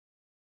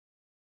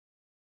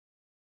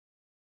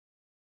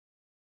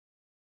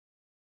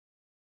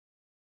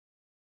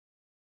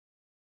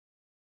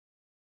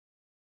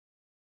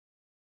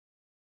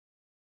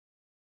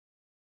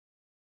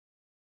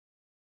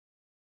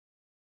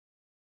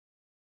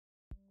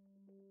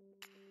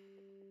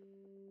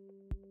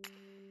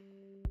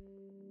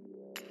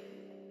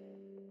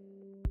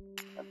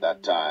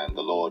That time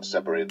the Lord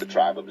separated the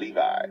tribe of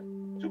Levi,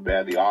 to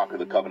bear the ark of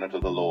the covenant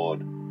of the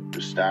Lord,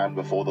 to stand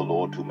before the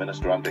Lord to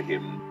minister unto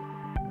him,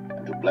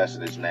 and to bless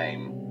in his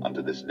name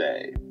unto this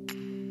day.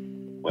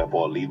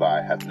 Wherefore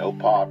Levi hath no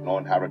part nor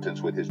inheritance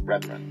with his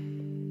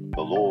brethren.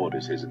 The Lord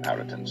is his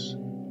inheritance,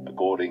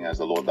 according as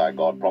the Lord thy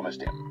God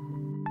promised him.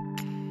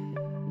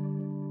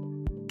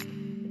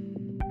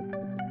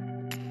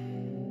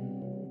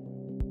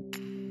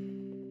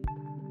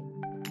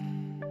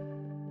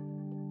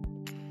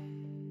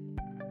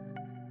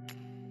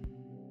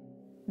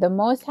 The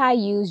Most High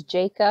used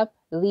Jacob,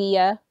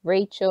 Leah,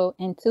 Rachel,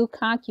 and 2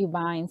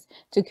 concubines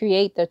to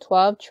create the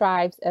 12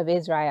 tribes of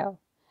Israel.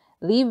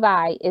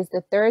 Levi is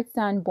the 3rd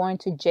son born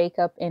to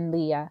Jacob and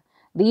Leah.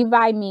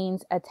 Levi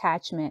means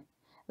attachment.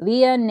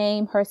 Leah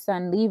named her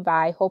son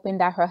Levi, hoping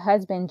that her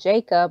husband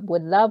Jacob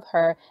would love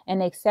her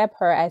and accept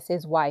her as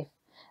his wife.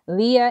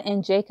 Leah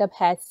and Jacob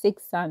had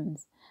 6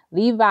 sons.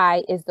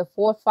 Levi is the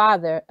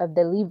forefather of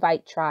the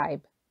Levite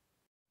tribe.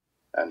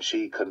 And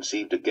she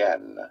conceived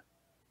again,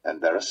 and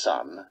bare a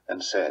son,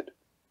 and said,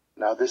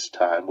 Now this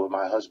time will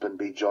my husband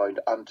be joined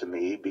unto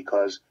me,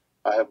 because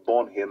I have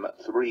borne him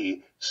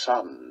 3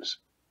 sons.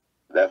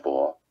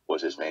 Therefore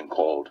was his name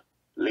called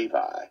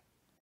Levi.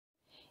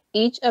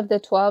 Each of the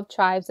 12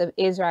 tribes of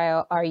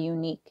Israel are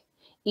unique.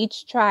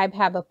 Each tribe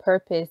have a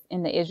purpose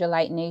in the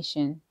Israelite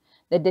nation.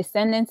 The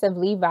descendants of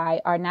Levi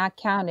are not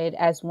counted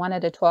as one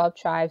of the 12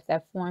 tribes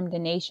that formed the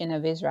nation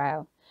of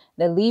Israel.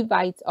 The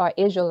Levites are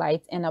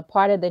Israelites and a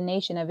part of the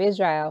nation of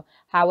Israel.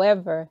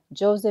 However,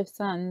 Joseph's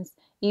sons,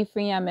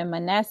 Ephraim and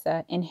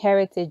Manasseh,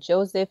 inherited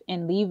Joseph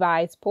and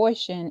Levi's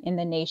portion in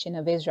the nation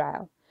of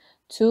Israel.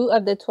 2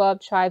 of the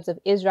 12 tribes of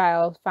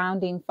Israel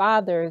founding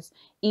fathers,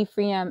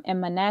 Ephraim and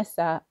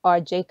Manasseh,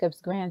 are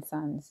Jacob's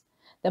grandsons.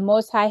 The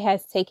Most High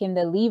has taken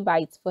the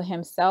Levites for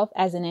himself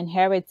as an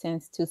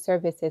inheritance to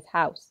service his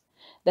house.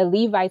 The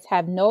Levites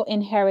have no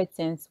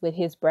inheritance with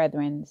his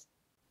brethren.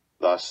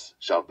 Thus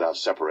shalt thou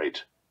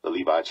separate the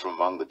Levites from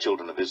among the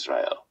children of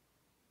Israel,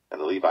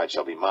 and the Levites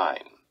shall be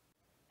mine.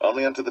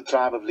 Only unto the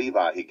tribe of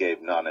Levi he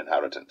gave none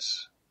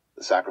inheritance.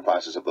 The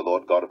sacrifices of the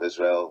Lord God of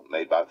Israel,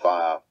 made by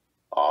fire,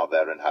 are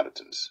their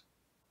inheritance,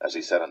 as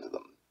he said unto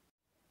them.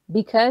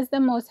 Because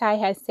the Most High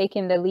has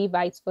taken the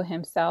Levites for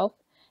himself,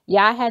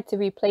 Yah had to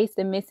replace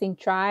the missing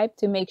tribe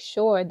to make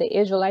sure the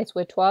Israelites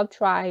were 12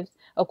 tribes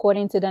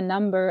according to the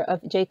number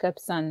of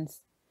Jacob's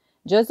sons.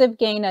 Joseph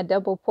gained a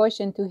double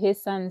portion to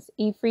his sons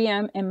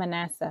Ephraim and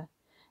Manasseh.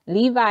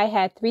 Levi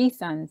had 3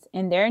 sons,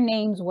 and their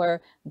names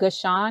were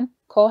Gershon,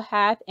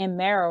 Kohath, and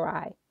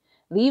Merari.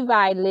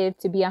 Levi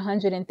lived to be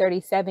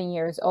 137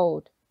 years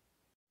old.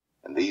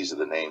 And these are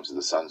the names of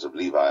the sons of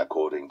Levi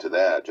according to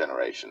their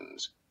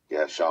generations,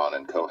 Gershon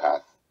and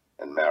Kohath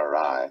and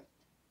Merari.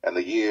 And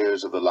the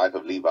years of the life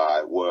of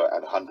Levi were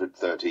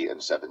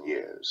 137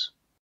 years.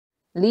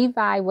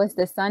 Levi was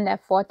the son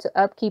that fought to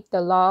upkeep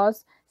the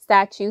laws,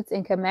 statutes,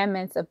 and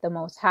commandments of the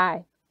Most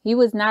High. He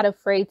was not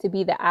afraid to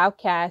be the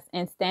outcast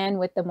and stand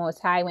with the Most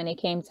High when it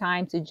came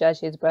time to judge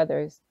his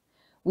brothers.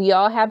 We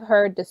all have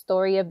heard the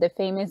story of the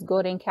famous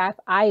golden calf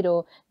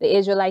idol the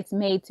Israelites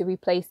made to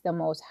replace the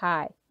Most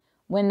High.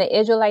 When the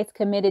Israelites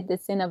committed the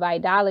sin of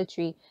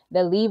idolatry,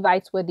 the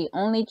Levites were the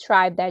only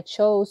tribe that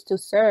chose to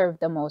serve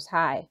the Most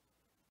High.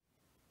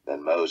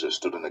 Then Moses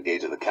stood in the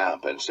gate of the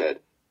camp and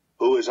said,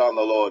 Who is on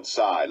the Lord's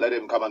side? Let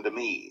him come unto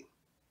me.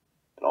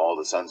 And all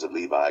the sons of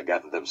Levi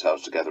gathered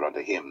themselves together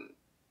unto him.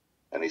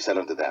 And he said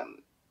unto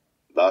them,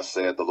 Thus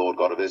saith the Lord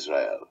God of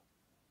Israel,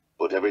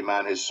 Put every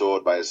man his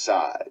sword by his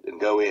side,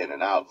 and go in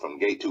and out from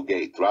gate to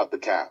gate throughout the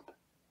camp,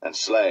 and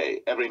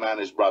slay every man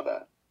his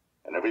brother,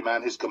 and every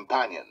man his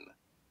companion,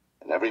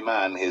 and every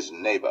man his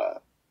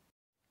neighbor.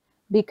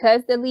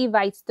 Because the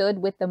Levites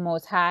stood with the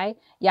Most High,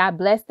 Yah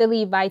blessed the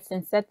Levites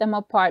and set them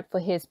apart for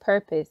his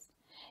purpose.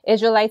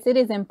 Israelites, it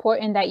is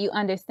important that you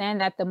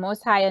understand that the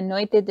Most High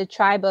anointed the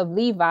tribe of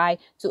Levi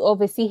to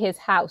oversee his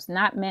house,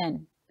 not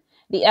men.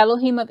 The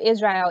Elohim of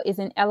Israel is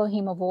an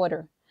Elohim of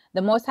order.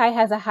 The Most High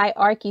has a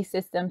hierarchy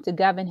system to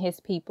govern his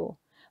people.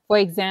 For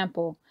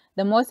example,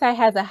 the Most High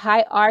has a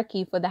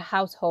hierarchy for the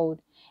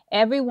household.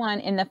 Everyone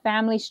in the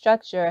family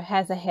structure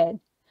has a head.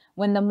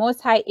 When the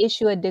Most High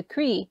issue a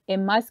decree, it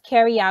must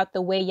carry out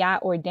the way Yah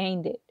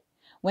ordained it.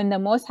 When the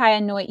Most High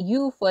anoint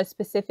you for a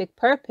specific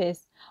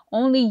purpose,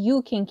 only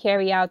you can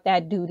carry out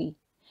that duty.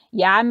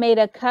 Yah made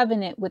a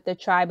covenant with the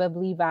tribe of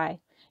Levi.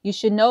 You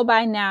should know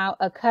by now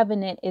a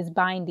covenant is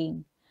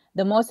binding.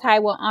 The Most High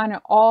will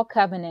honor all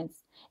covenants.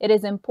 It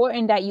is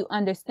important that you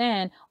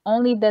understand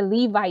only the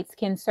Levites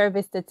can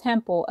service the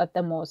temple of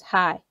the Most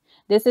High.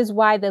 This is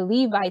why the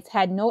Levites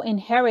had no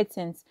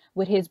inheritance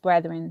with his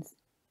brethren.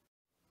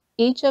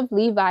 Each of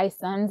Levi's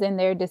sons and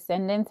their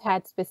descendants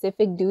had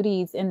specific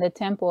duties in the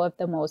temple of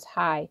the Most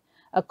High.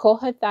 A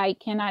Kohathite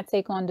cannot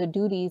take on the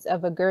duties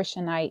of a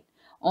Gershonite.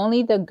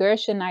 Only the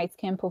Gershonites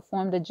can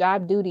perform the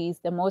job duties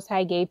the Most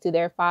High gave to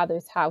their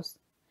father's house.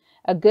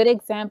 A good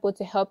example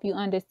to help you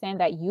understand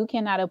that you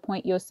cannot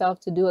appoint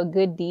yourself to do a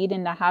good deed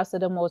in the house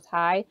of the Most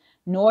High,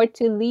 nor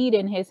to lead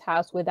in his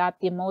house without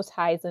the Most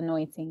High's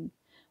anointing.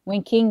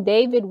 When King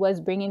David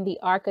was bringing the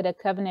Ark of the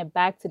Covenant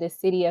back to the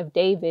city of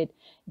David,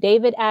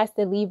 David asked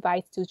the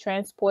Levites to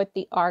transport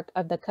the Ark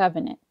of the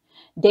Covenant.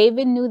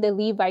 David knew the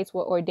Levites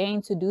were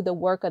ordained to do the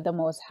work of the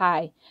Most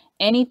High.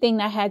 Anything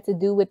that had to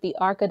do with the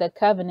Ark of the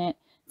Covenant,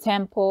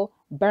 temple,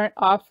 burnt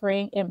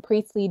offering, and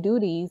priestly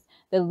duties,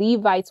 the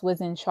Levites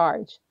was in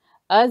charge.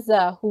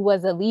 Uzzah, who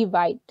was a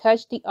Levite,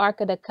 touched the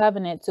Ark of the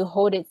Covenant to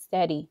hold it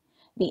steady.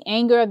 The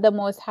anger of the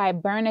Most High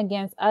burned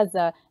against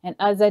Uzzah, and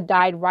Uzzah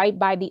died right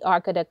by the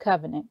Ark of the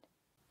Covenant.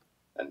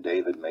 And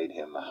David made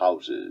him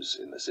houses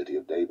in the city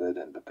of David,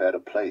 and prepared a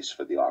place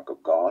for the ark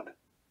of God,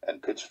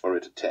 and pitched for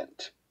it a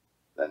tent.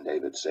 Then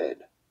David said,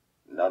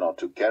 None ought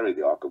to carry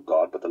the ark of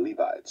God but the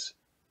Levites,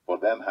 for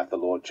them hath the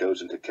Lord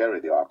chosen to carry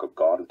the ark of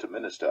God, and to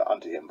minister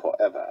unto him for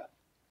ever.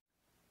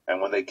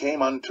 And when they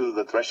came unto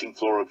the threshing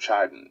floor of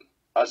Chidon,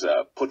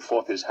 Uzzah put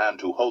forth his hand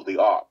to hold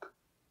the ark,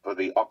 for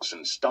the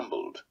oxen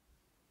stumbled.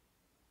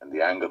 And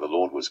the anger of the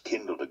Lord was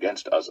kindled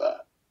against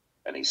Uzzah,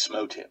 and he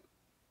smote him,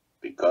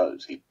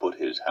 because he put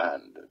his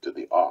hand to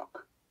the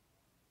ark.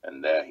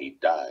 And there he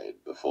died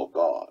before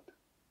God.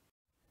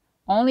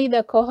 Only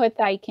the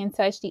Kohathite can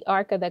touch the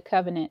Ark of the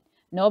Covenant.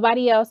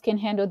 Nobody else can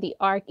handle the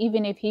ark,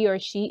 even if he or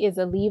she is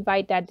a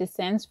Levite that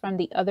descends from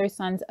the other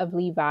sons of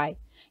Levi.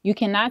 You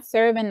cannot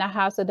serve in the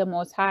house of the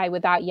Most High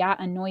without Yah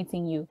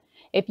anointing you.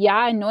 If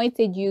Yah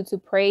anointed you to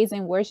praise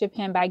and worship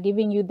him by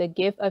giving you the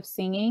gift of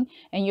singing,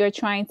 and you're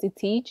trying to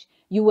teach,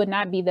 you would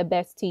not be the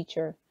best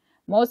teacher.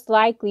 Most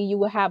likely, you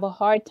will have a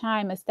hard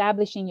time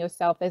establishing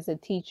yourself as a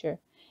teacher.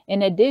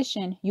 In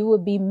addition, you will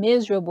be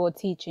miserable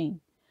teaching.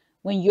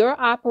 When you're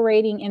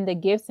operating in the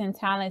gifts and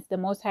talents the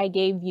Most High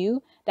gave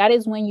you, that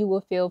is when you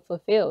will feel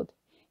fulfilled.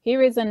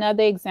 Here is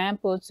another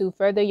example to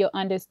further your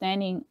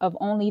understanding of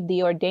only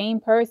the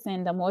ordained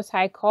person the Most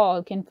High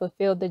called can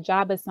fulfill the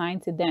job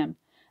assigned to them.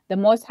 The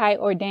Most High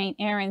ordained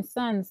Aaron's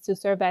sons to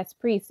serve as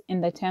priests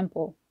in the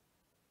temple.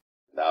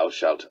 Thou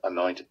shalt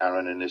anoint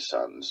Aaron and his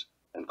sons,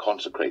 and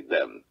consecrate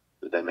them,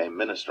 that they may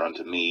minister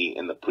unto me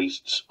in the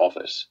priest's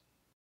office.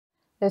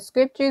 The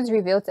scriptures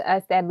reveal to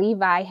us that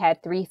Levi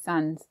had 3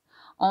 sons.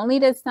 Only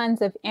the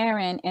sons of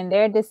Aaron and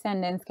their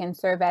descendants can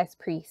serve as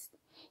priests.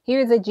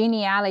 Here is a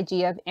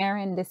genealogy of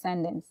Aaron's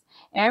descendants.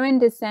 Aaron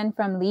descends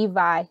from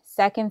Levi,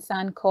 second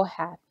son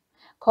Kohath.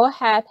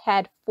 Kohath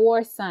had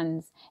 4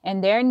 sons,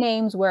 and their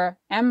names were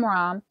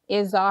Amram,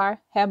 Izhar,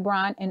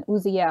 Hebron, and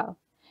Uzziel.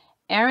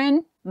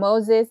 Aaron,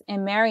 Moses,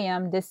 and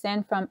Miriam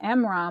descend from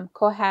Amram,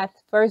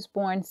 Kohath's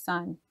firstborn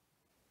son.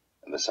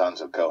 And the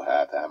sons of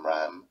Kohath,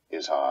 Amram,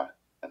 Izhar,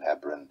 and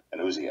Hebron,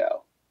 and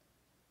Uzziel.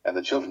 And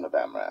the children of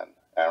Amram,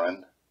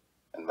 Aaron,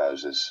 and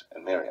Moses,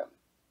 and Miriam.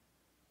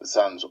 The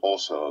sons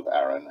also of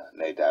Aaron,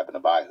 Nadab and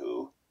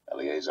Abihu,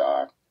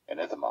 Eleazar, and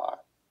Ithamar.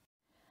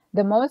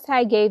 The Most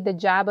High gave the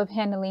job of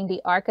handling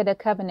the Ark of the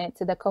Covenant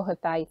to the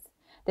Kohathites,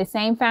 the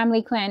same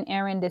family clan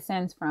Aaron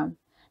descends from.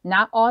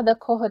 Not all the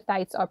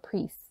Kohathites are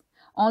priests.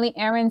 Only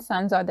Aaron's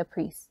sons are the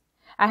priests.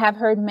 I have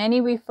heard many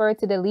refer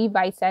to the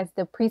Levites as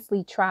the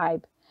priestly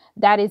tribe.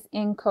 That is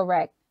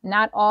incorrect.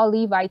 Not all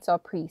Levites are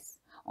priests.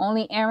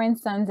 Only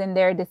Aaron's sons and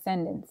their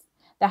descendants.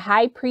 The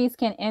high priest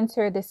can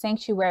enter the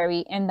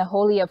sanctuary and the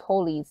Holy of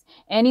Holies.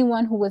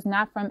 Anyone who was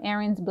not from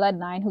Aaron's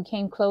bloodline who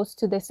came close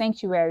to the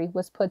sanctuary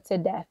was put to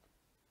death.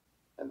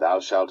 And thou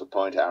shalt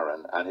appoint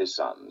Aaron and his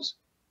sons,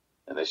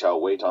 and they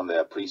shall wait on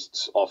their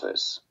priest's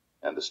office,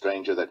 and the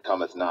stranger that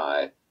cometh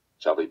nigh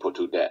shall be put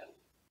to death.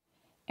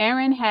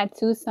 Aaron had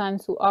 2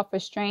 sons who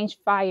offered strange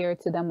fire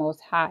to the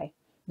Most High.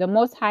 The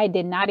Most High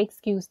did not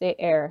excuse their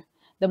error.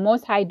 The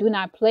Most High do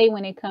not play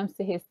when it comes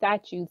to his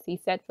statutes he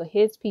set for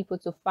his people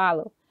to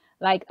follow.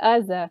 Like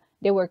Uzzah,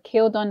 they were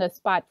killed on the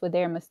spot for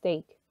their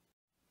mistake.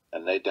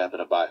 And Nadab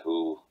and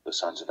Abihu, the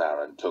sons of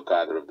Aaron, took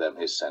either of them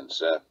his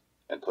censer,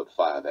 and put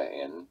fire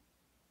therein,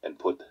 and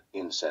put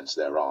incense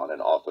thereon,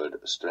 and offered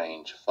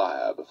strange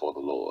fire before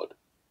the Lord,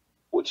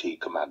 which he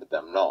commanded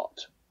them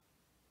not.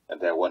 And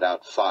there went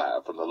out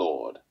fire from the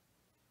Lord,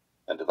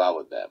 and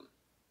devoured them,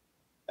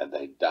 and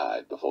they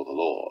died before the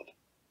Lord.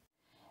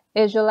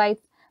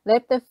 Israelites,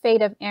 let the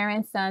fate of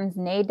Aaron's sons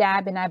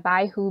Nadab and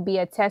Abihu be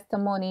a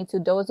testimony to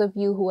those of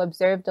you who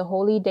observe the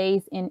holy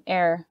days in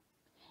error.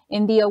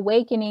 In the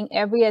awakening,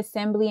 every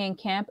assembly and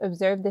camp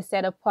observed the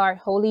set-apart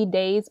holy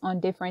days on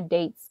different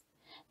dates.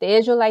 The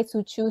Israelites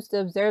who choose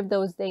to observe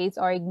those days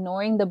are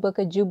ignoring the book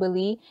of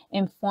Jubilee,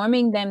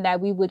 informing them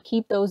that we would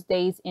keep those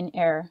days in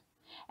error.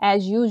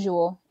 As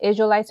usual,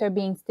 Israelites are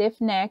being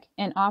stiff-necked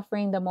and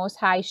offering the Most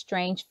High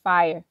strange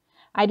fire.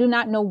 I do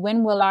not know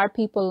when will our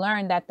people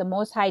learn that the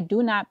Most High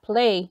do not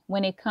play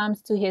when it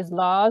comes to his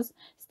laws,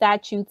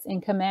 statutes,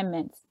 and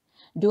commandments.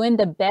 Doing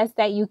the best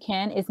that you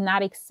can is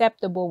not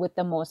acceptable with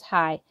the Most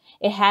High.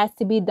 It has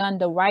to be done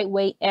the right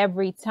way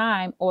every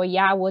time, or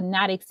Yah will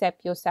not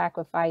accept your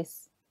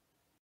sacrifice.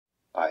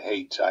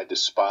 I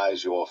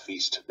despise your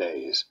feast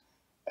days,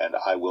 and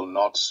I will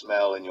not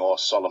smell in your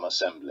solemn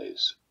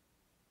assemblies.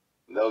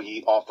 Though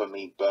ye offer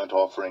me burnt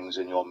offerings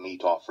in your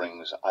meat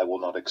offerings, I will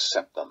not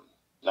accept them.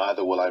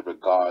 Neither will I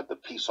regard the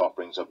peace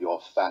offerings of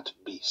your fat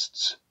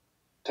beasts.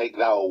 Take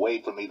thou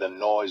away from me the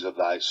noise of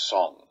thy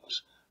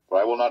songs, for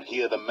I will not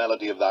hear the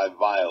melody of thy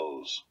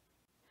viols.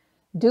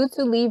 Due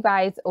to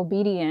Levi's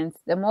obedience,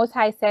 the Most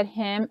High set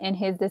him and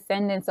his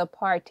descendants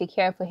apart to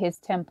care for his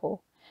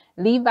temple.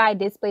 Levi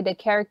displayed a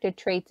character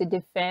trait to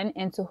defend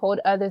and to hold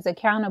others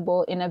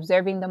accountable in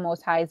observing the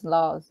Most High's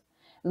laws.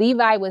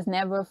 Levi was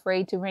never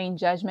afraid to rain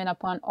judgment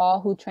upon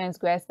all who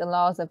transgressed the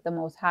laws of the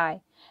Most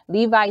High.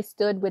 Levi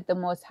stood with the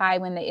Most High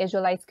when the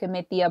Israelites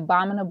commit the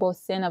abominable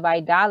sin of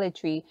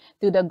idolatry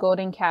through the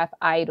golden calf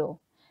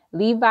idol.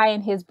 Levi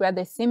and his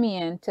brother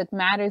Simeon took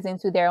matters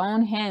into their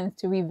own hands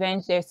to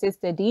revenge their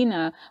sister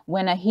Dinah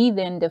when a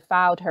heathen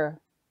defiled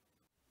her.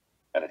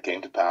 And it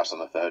came to pass on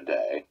the third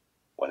day,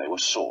 when they were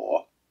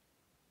sore,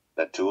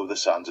 that two of the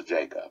sons of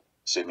Jacob,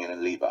 Simeon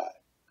and Levi,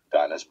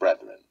 Dinah's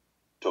brethren,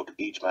 took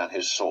each man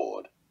his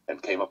sword,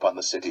 and came upon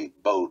the city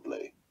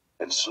boldly,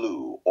 and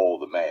slew all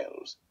the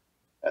males.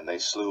 And they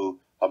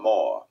slew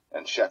Hamor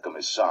and Shechem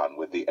his son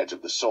with the edge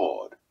of the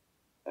sword,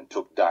 and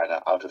took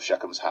Dinah out of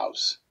Shechem's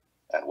house,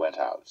 and went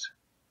out.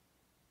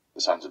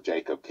 The sons of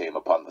Jacob came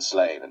upon the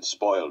slain, and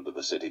spoiled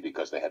the city,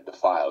 because they had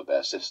defiled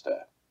their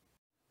sister.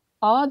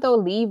 Although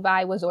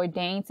Levi was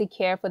ordained to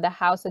care for the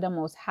house of the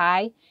Most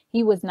High,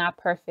 he was not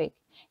perfect.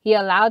 He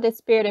allowed the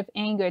spirit of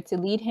anger to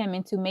lead him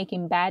into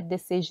making bad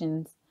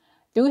decisions.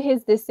 Through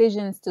his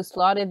decisions to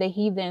slaughter the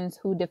heathens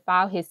who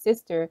defile his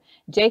sister,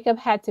 Jacob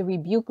had to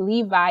rebuke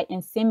Levi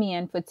and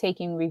Simeon for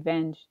taking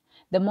revenge.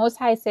 The Most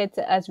High said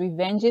to us,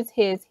 "Revenge is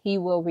his, he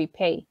will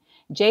repay."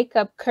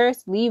 Jacob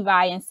cursed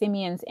Levi and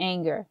Simeon's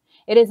anger.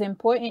 It is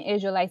important,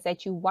 Israelites,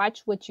 that you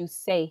watch what you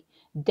say.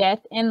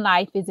 Death and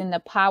life is in the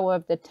power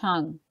of the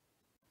tongue.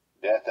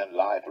 Death and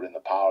life are in the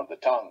power of the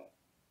tongue,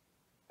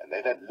 and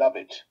they that love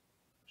it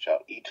shall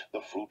eat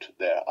the fruit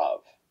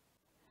thereof.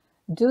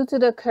 Due to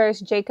the curse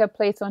Jacob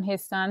placed on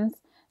his sons,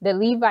 the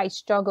Levites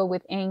struggle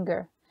with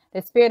anger.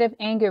 The spirit of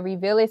anger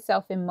revealed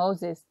itself in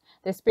Moses.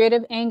 The spirit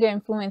of anger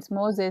influenced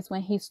Moses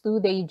when he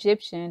slew the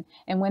Egyptian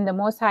and when the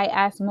Most High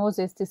asked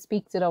Moses to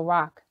speak to the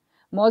rock.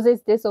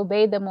 Moses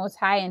disobeyed the Most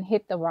High and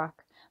hit the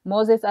rock.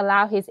 Moses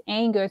allowed his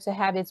anger to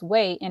have its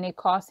way, and it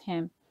cost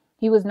him.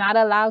 He was not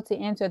allowed to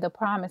enter the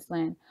promised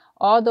land.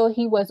 Although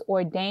he was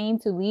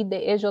ordained to lead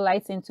the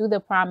Israelites into the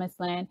promised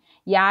land,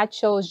 Yah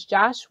chose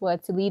Joshua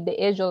to lead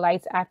the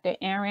Israelites after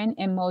Aaron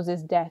and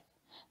Moses' death.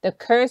 The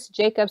curse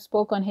Jacob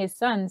spoke on his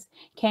sons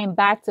came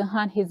back to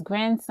haunt his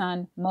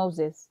grandson,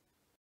 Moses.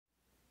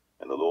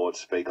 And the Lord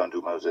spake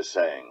unto Moses,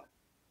 saying,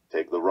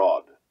 Take the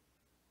rod,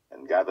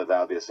 and gather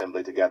thou the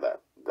assembly together,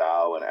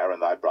 thou and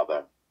Aaron thy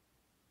brother,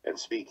 and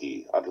speak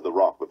ye unto the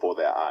rock before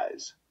their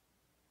eyes,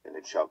 and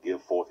it shall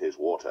give forth his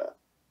water.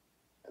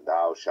 And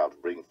thou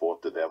shalt bring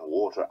forth to them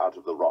water out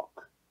of the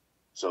rock.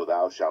 So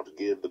thou shalt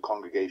give the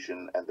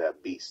congregation and their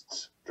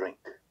beasts drink.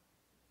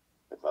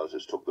 And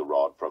Moses took the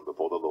rod from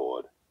before the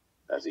Lord,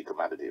 as he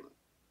commanded him.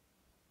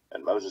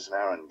 And Moses and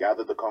Aaron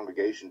gathered the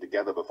congregation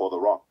together before the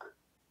rock,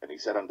 and he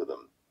said unto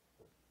them,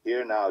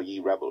 Hear now, ye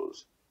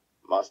rebels,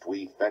 must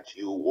we fetch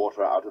you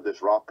water out of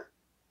this rock?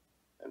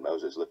 And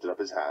Moses lifted up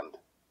his hand,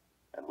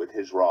 and with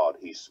his rod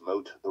he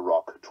smote the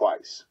rock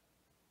twice,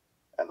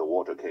 and the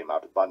water came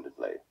out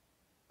abundantly.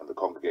 And the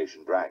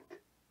congregation drank,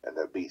 and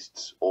their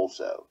beasts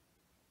also.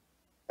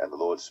 And the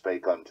Lord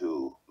spake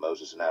unto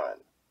Moses and Aaron,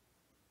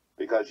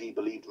 Because ye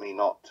believed me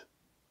not,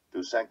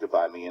 to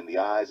sanctify me in the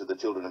eyes of the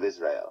children of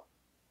Israel,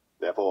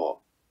 therefore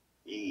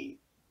ye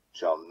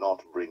shall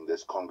not bring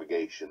this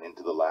congregation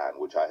into the land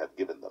which I have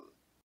given them.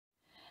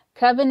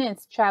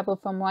 Covenants travel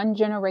from one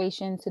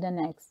generation to the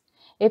next.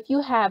 If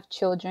you have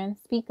children,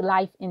 speak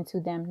life into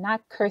them,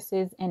 not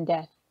curses and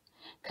death.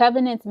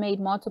 Covenants made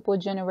multiple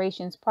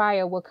generations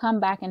prior will come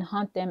back and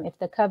haunt them if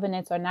the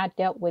covenants are not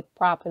dealt with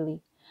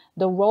properly.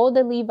 The role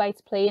the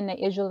Levites play in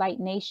the Israelite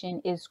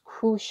nation is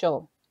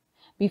crucial.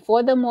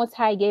 Before the Most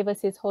High gave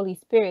us his Holy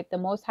Spirit, the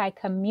Most High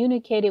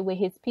communicated with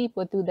his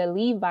people through the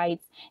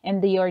Levites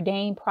and the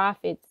ordained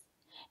prophets.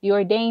 The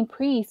ordained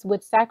priests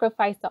would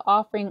sacrifice the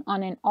offering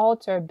on an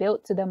altar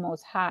built to the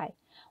Most High.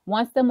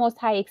 Once the Most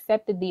High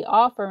accepted the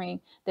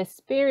offering, the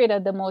Spirit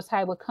of the Most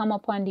High would come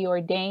upon the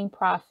ordained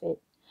prophet.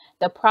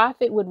 The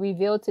prophet would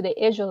reveal to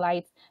the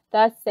Israelites,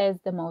 Thus says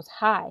the Most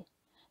High.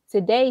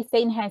 Today,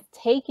 Satan has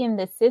taken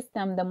the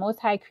system the Most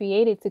High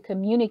created to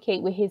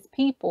communicate with his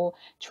people,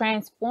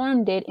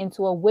 transformed it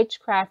into a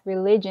witchcraft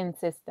religion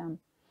system.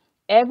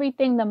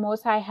 Everything the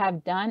Most High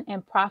have done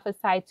and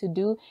prophesied to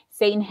do,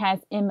 Satan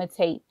has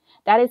imitated.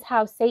 That is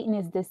how Satan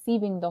is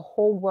deceiving the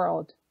whole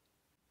world.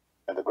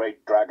 And the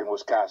great dragon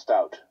was cast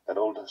out, that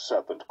old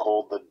serpent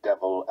called the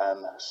devil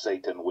and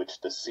Satan, which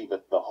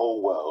deceiveth the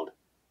whole world.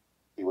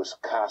 He was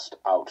cast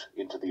out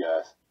into the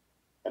earth,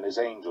 and his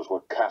angels were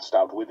cast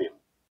out with him.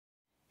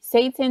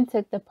 Satan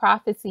took the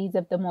prophecies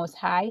of the Most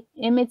High,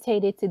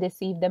 imitated to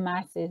deceive the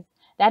masses.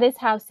 That is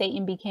how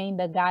Satan became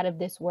the god of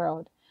this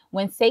world.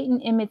 When Satan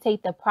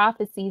imitates the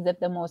prophecies of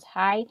the Most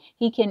High,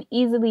 he can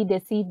easily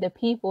deceive the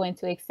people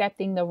into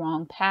accepting the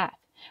wrong path.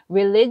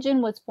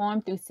 Religion was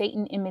formed through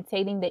Satan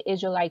imitating the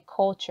Israelite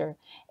culture.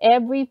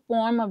 Every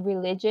form of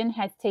religion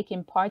has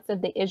taken parts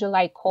of the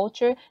Israelite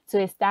culture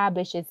to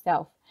establish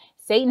itself.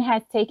 Satan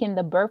has taken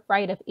the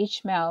birthright of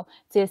Ishmael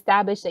to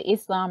establish the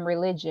Islam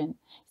religion.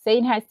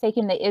 Satan has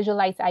taken the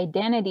Israelites'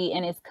 identity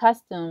and its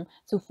custom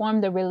to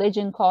form the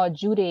religion called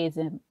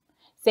Judaism.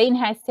 Satan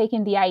has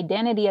taken the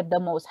identity of the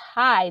Most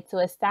High to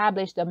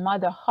establish the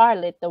mother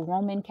harlot, the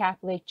Roman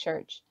Catholic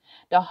Church.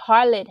 The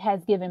harlot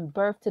has given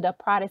birth to the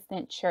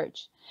Protestant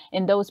Church.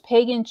 In those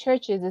pagan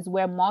churches is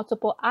where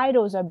multiple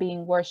idols are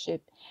being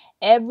worshipped.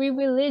 Every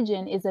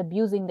religion is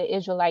abusing the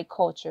Israelite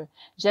culture,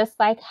 just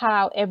like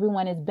how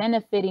everyone is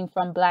benefiting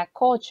from Black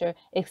culture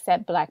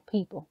except Black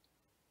people.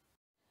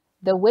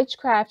 The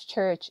witchcraft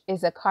church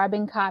is a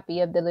carbon copy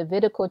of the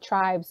Levitical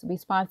tribe's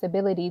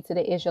responsibility to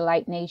the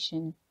Israelite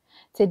nation.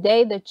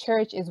 Today, the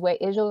church is where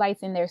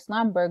Israelites in their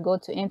slumber go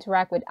to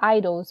interact with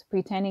idols,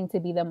 pretending to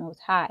be the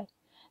Most High.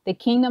 The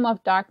kingdom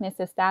of darkness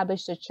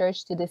established the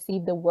church to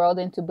deceive the world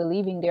into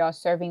believing they are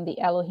serving the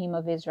Elohim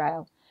of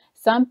Israel.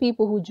 Some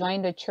people who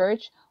join the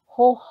church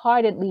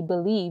wholeheartedly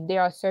believe they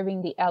are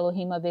serving the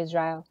Elohim of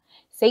Israel.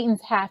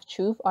 Satan's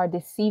half-truth are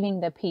deceiving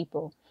the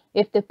people.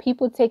 If the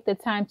people take the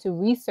time to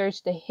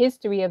research the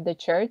history of the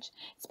church,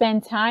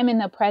 spend time in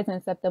the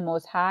presence of the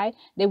Most High,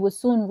 they will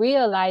soon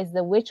realize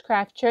the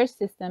witchcraft church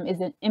system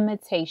is an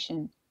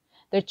imitation.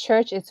 The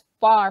church is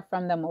far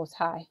from the Most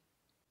High.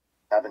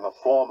 Having a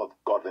form of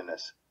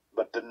godliness,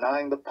 but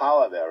denying the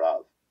power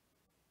thereof.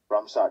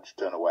 From such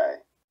turn away.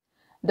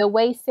 The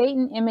way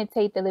Satan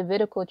imitates the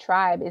Levitical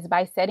tribe is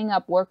by setting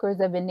up workers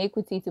of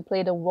iniquity to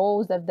play the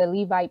roles of the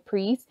Levite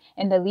priests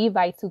and the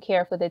Levites who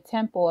care for the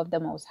temple of the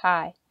Most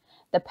High.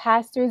 The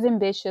pastors and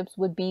bishops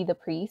would be the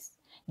priests.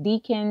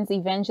 Deacons,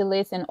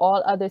 evangelists, and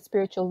all other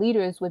spiritual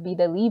leaders would be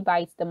the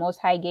Levites the Most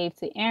High gave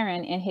to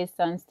Aaron and his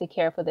sons to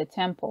care for the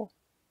temple.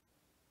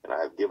 And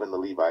I have given the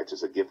Levites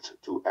as a gift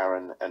to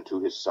Aaron and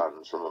to his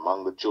sons from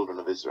among the children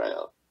of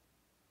Israel,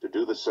 to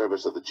do the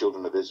service of the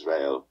children of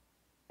Israel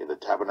in the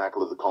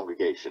tabernacle of the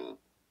congregation,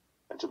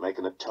 and to make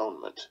an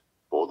atonement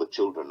for the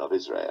children of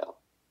Israel,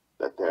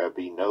 that there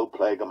be no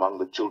plague among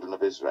the children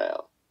of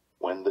Israel,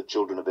 when the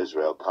children of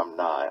Israel come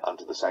nigh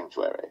unto the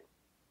sanctuary.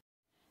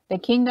 The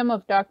kingdom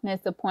of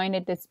darkness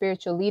appointed the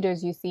spiritual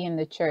leaders you see in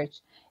the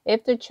church.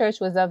 If the church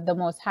was of the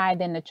Most High,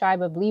 then the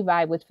tribe of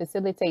Levi would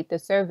facilitate the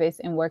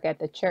service and work at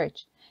the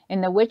church.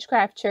 In the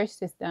witchcraft church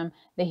system,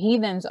 the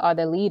heathens are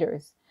the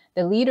leaders.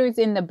 The leaders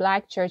in the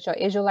Black church are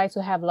Israelites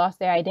who have lost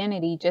their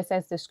identity, just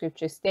as the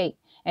scriptures state,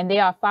 and they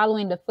are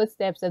following the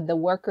footsteps of the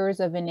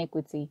workers of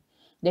iniquity.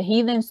 The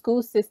heathen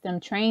school system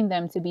trained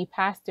them to be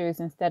pastors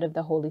instead of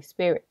the Holy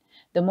Spirit.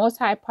 The Most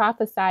High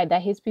prophesied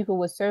that his people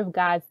would serve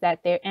gods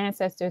that their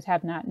ancestors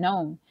have not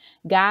known,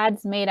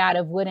 gods made out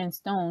of wood and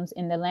stones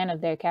in the land of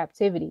their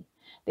captivity.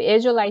 The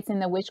Israelites in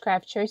the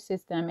witchcraft church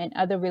system and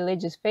other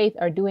religious faith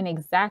are doing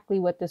exactly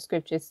what the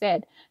scripture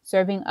said,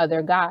 serving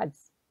other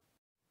gods.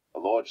 The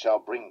Lord shall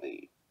bring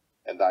thee,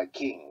 and thy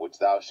king which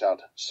thou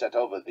shalt set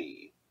over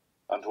thee,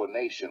 unto a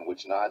nation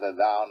which neither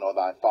thou nor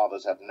thy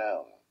fathers have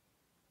known.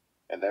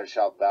 And there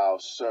shalt thou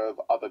serve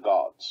other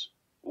gods,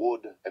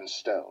 wood and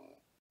stone.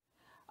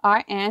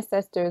 Our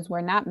ancestors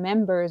were not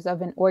members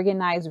of an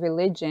organized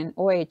religion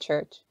or a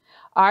church.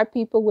 Our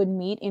people would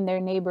meet in their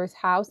neighbor's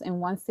house,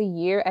 and once a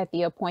year at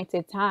the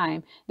appointed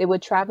time, they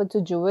would travel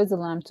to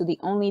Jerusalem to the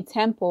only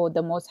temple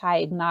the Most High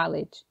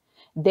acknowledged.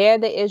 There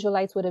the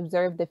Israelites would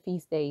observe the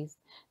feast days.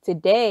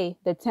 Today,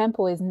 the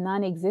temple is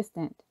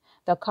non-existent.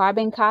 The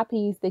carbon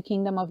copies the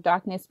kingdom of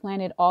darkness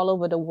planted all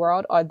over the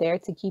world are there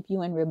to keep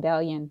you in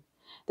rebellion.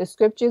 The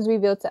scriptures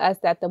reveal to us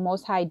that the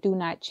Most High do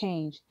not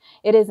change.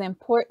 It is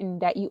important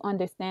that you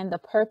understand the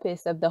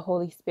purpose of the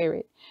Holy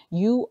Spirit.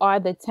 You are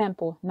the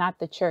temple, not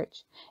the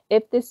church.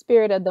 If the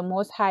Spirit of the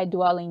Most High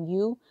dwell in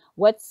you,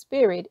 what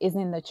spirit is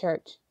in the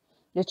church?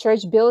 The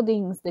church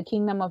buildings the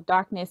kingdom of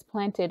darkness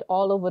planted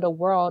all over the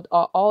world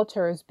are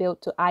altars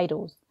built to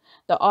idols.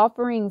 The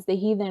offerings the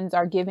heathens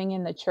are giving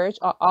in the church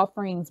are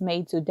offerings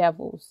made to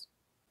devils.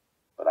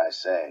 But I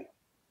say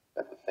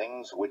that the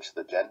things which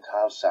the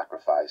Gentiles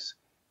sacrifice,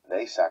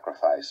 they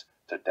sacrifice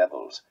to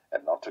devils,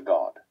 and not to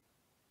God.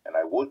 And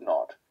I would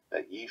not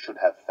that ye should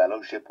have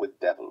fellowship with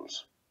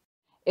devils.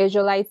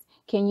 Israelites,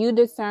 can you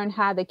discern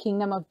how the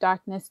kingdom of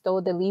darkness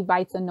stole the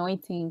Levites'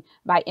 anointing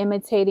by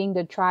imitating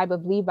the tribe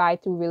of Levi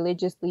through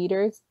religious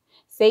leaders?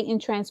 Satan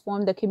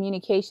transformed the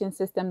communication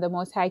system the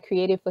Most High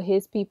created for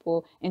his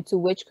people into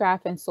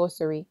witchcraft and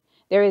sorcery.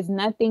 There is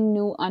nothing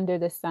new under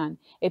the sun.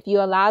 If you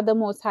allow the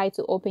Most High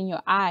to open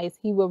your eyes,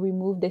 he will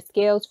remove the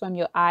scales from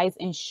your eyes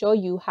and show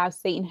you how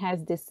Satan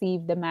has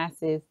deceived the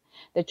masses.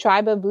 The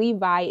tribe of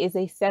Levi is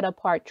a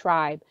set-apart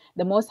tribe.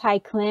 The Most High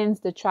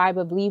cleansed the tribe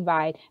of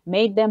Levi,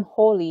 made them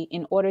holy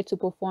in order to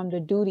perform the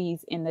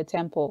duties in the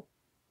temple.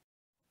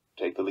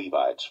 Take the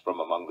Levites from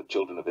among the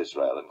children of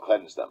Israel, and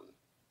cleanse them.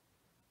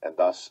 And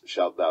thus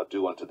shalt thou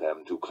do unto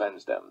them to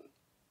cleanse them.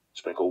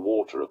 Sprinkle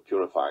water of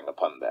purifying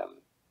upon them.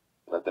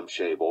 Let them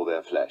shave all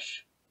their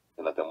flesh,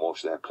 and let them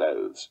wash their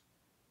clothes,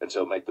 and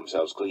so make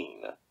themselves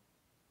clean.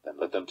 Then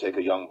let them take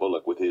a young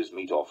bullock with his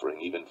meat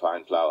offering, even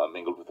fine flour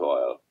mingled with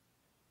oil.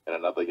 And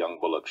another young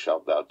bullock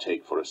shalt thou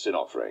take for a sin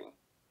offering.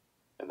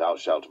 And thou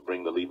shalt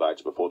bring the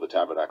Levites before the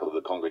tabernacle of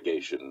the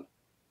congregation.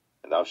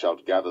 And thou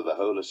shalt gather the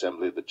whole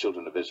assembly of the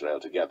children of Israel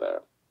together,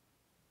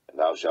 and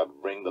thou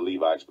shalt bring the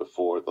Levites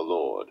before the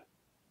Lord,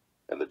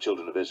 and the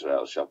children of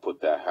Israel shall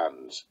put their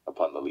hands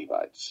upon the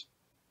Levites.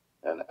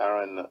 And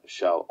Aaron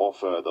shall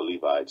offer the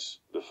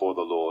Levites before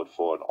the Lord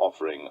for an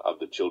offering of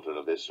the children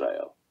of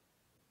Israel,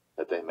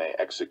 that they may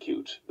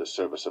execute the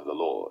service of the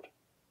Lord.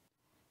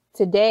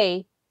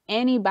 Today,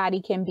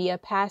 anybody can be a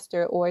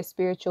pastor or a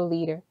spiritual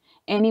leader.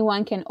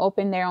 Anyone can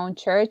open their own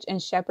church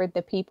and shepherd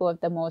the people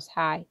of the Most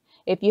High.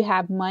 If you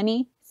have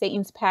money,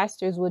 Satan's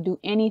pastors will do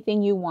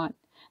anything you want.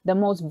 The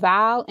most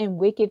vile and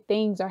wicked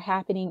things are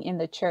happening in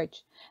the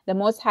church. The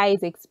Most High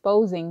is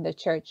exposing the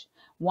church.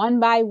 One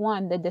by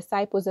one, the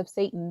disciples of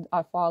Satan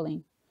are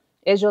falling.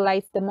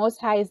 Israelites, the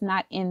Most High is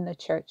not in the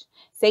church.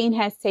 Satan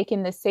has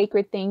taken the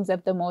sacred things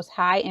of the Most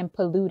High and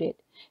polluted.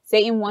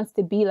 Satan wants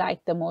to be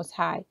like the Most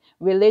High.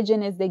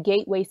 Religion is the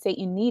gateway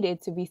Satan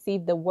needed to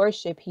receive the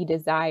worship he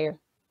desired.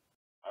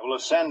 I will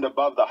ascend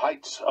above the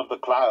heights of the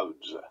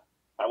clouds.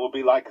 I will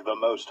be like the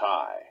Most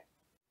High.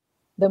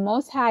 The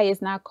Most High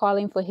is not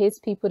calling for his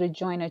people to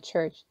join a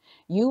church.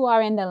 You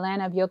are in the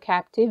land of your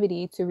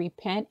captivity to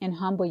repent and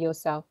humble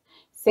yourself.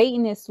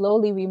 Satan is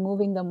slowly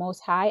removing the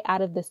Most High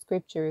out of the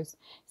scriptures.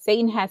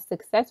 Satan has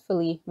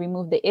successfully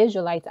removed the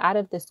Israelites out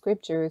of the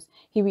scriptures.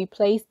 He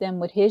replaced them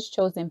with his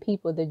chosen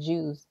people, the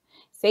Jews.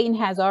 Satan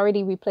has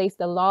already replaced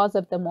the laws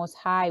of the Most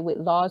High with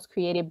laws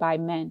created by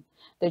men.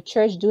 The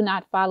church do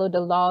not follow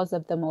the laws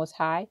of the Most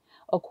High.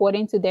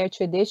 According to their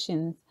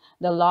traditions,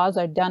 the laws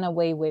are done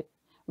away with.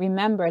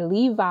 Remember,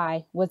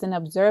 Levi was an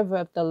observer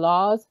of the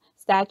laws,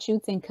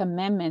 statutes, and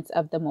commandments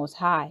of the Most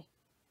High.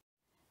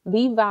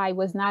 Levi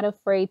was not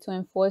afraid to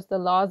enforce the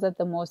laws of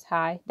the Most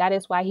High. That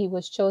is why he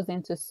was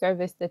chosen to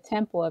service the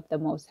temple of the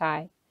Most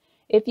High.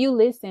 If you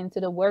listen to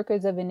the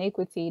workers of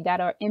iniquity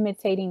that are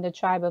imitating the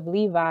tribe of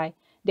Levi,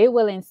 they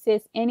will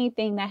insist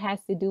anything that has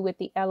to do with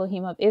the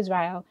Elohim of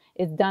Israel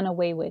is done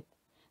away with.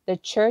 The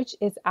church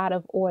is out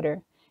of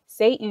order.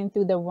 Satan,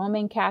 through the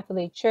Roman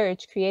Catholic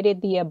Church, created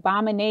the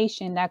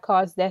abomination that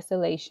caused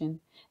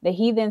desolation. The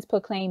heathens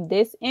proclaim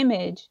this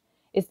image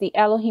is the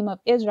Elohim of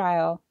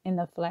Israel in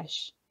the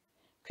flesh.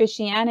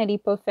 Christianity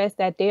professes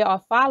that they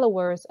are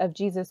followers of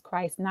Jesus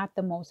Christ, not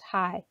the Most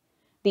High.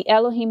 The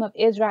Elohim of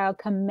Israel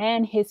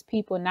command his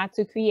people not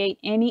to create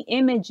any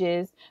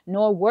images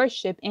nor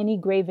worship any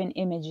graven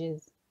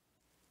images.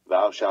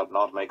 Thou shalt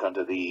not make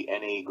unto thee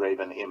any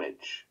graven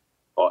image,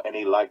 or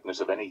any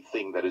likeness of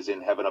anything that is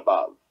in heaven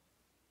above,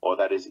 or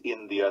that is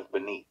in the earth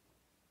beneath,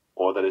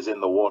 or that is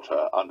in the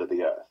water under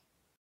the earth.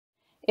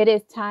 It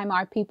is time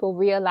our people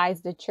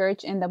realize the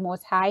church and the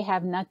Most High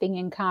have nothing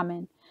in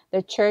common.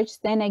 The church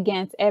stand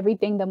against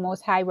everything the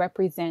Most High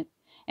represent.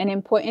 An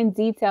important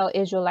detail,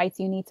 Israelites,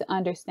 you need to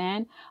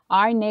understand.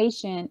 Our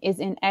nation is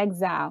in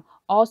exile.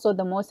 Also,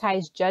 the Most High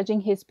is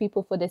judging his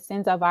people for the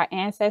sins of our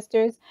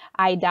ancestors,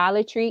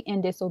 idolatry,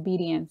 and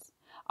disobedience.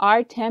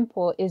 Our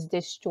temple is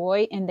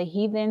destroyed and the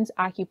heathens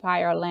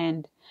occupy our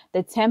land.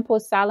 The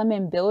temple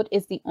Solomon built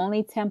is the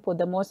only temple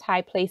the Most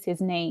High placed his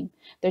name.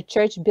 The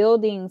church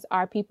buildings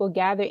our people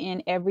gather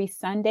in every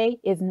Sunday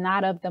is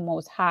not of the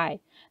Most High.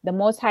 The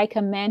Most High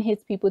command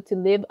his people to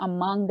live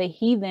among the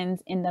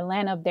heathens in the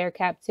land of their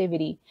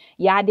captivity.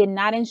 Yah did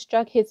not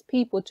instruct his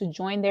people to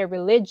join their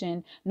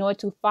religion nor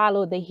to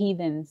follow the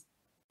heathens,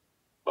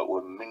 but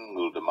were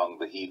mingled among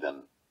the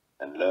heathen,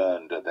 and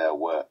learned their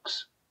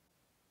works.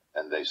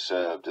 And they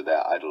served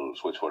their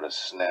idols, which were a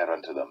snare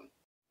unto them.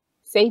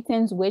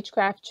 Satan's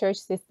witchcraft church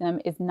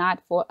system is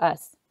not for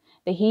us.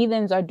 The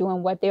heathens are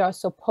doing what they are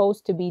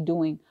supposed to be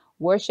doing,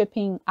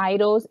 worshiping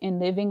idols and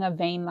living a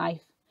vain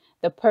life.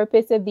 The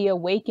purpose of the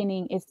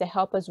awakening is to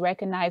help us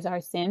recognize our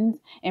sins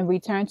and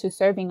return to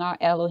serving our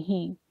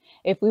Elohim.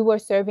 If we were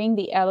serving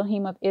the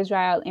Elohim of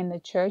Israel in the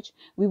church,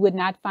 we would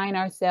not find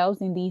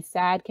ourselves in these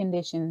sad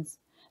conditions.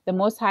 The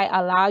Most High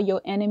allow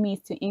your enemies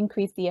to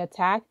increase the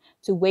attack,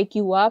 to wake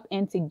you up,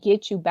 and to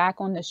get you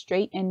back on the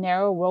straight and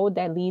narrow road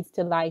that leads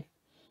to life.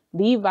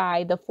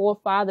 Levi, the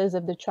forefathers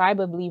of the tribe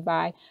of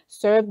Levi,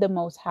 served the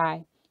Most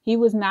High. He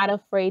was not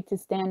afraid to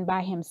stand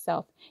by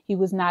himself. He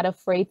was not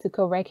afraid to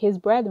correct his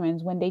brethren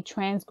when they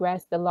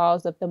transgressed the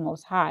laws of the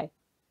Most High.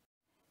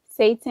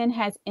 Satan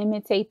has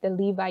imitated the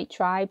Levite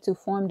tribe to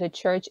form the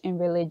church and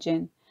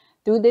religion.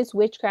 Through this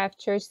witchcraft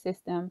church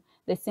system,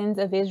 the sins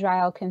of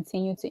Israel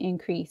continue to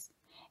increase.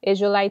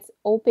 Israelites,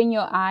 open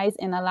your eyes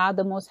and allow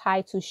the Most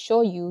High to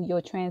show you your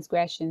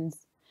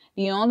transgressions.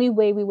 The only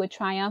way we will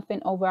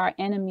triumphant over our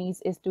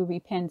enemies is through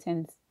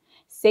repentance.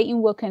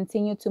 Satan will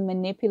continue to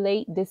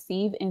manipulate,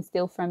 deceive, and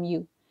steal from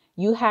you.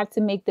 You have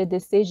to make the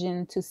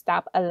decision to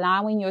stop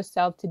allowing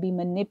yourself to be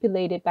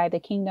manipulated by the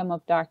kingdom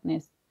of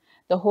darkness.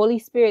 The Holy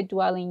Spirit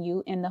dwells in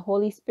you, and the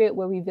Holy Spirit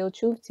will reveal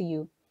truth to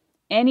you.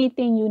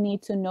 Anything you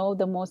need to know,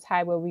 the Most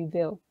High will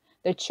reveal.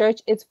 The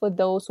church is for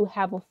those who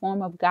have a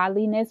form of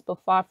godliness,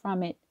 but far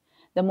from it.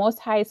 The Most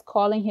High is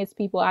calling his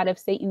people out of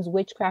Satan's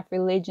witchcraft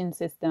religion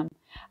system,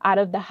 out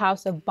of the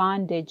house of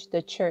bondage,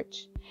 the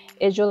church.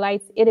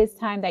 Israelites, it is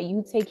time that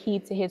you take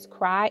heed to his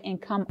cry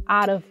and come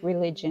out of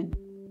religion.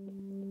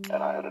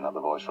 And I heard another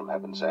voice from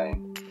heaven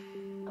saying,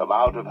 Come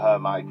out of her,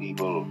 my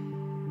people,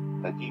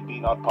 that ye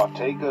be not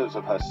partakers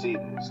of her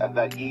sins, and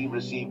that ye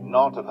receive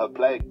not of her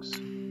plagues.